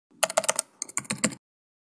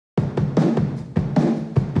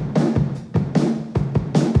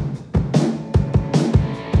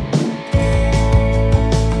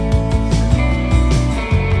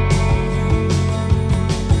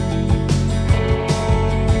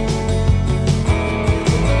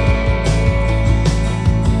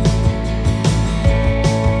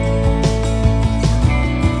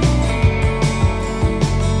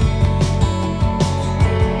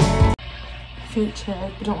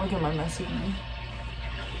Don't look at my messy one.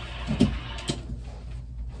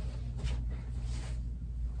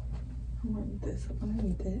 I want this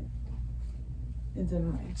underneath it. And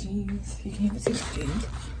then my jeans. You can't even see my jeans.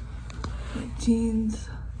 My jeans.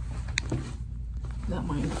 That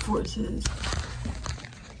mine forces.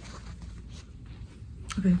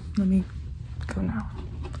 Okay, let me go now.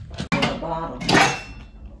 The bottom.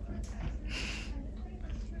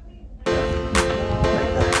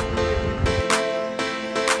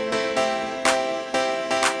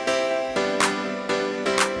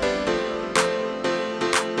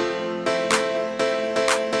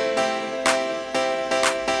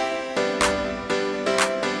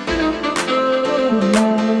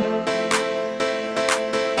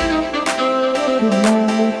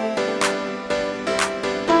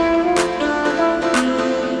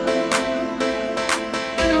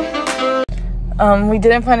 We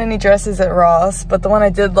didn't find any dresses at Ross, but the one I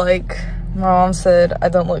did like, my mom said I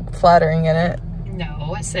don't look flattering in it.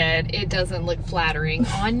 No, I said it doesn't look flattering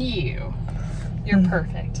on you. You're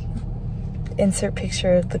perfect. Insert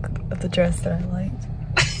picture of the dress that I liked.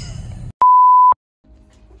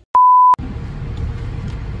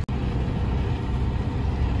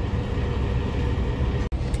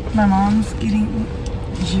 My mom's getting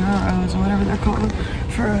gyros or whatever they're called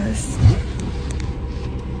for us.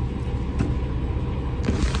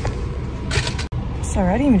 Sorry,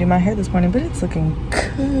 I didn't even do my hair this morning, but it's looking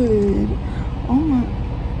good. Oh my.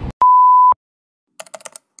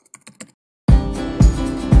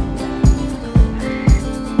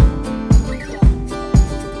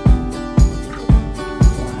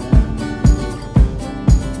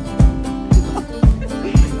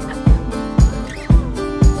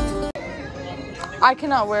 I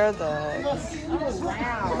cannot wear this. Oh,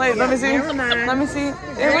 wow. Wait, let me see. Let me see.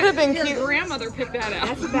 It would have been cute. Your grandmother picked that out.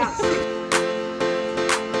 That's about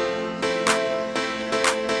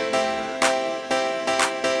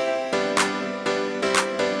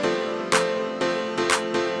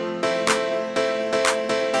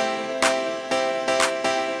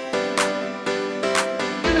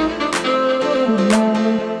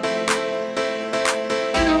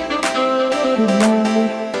Oh,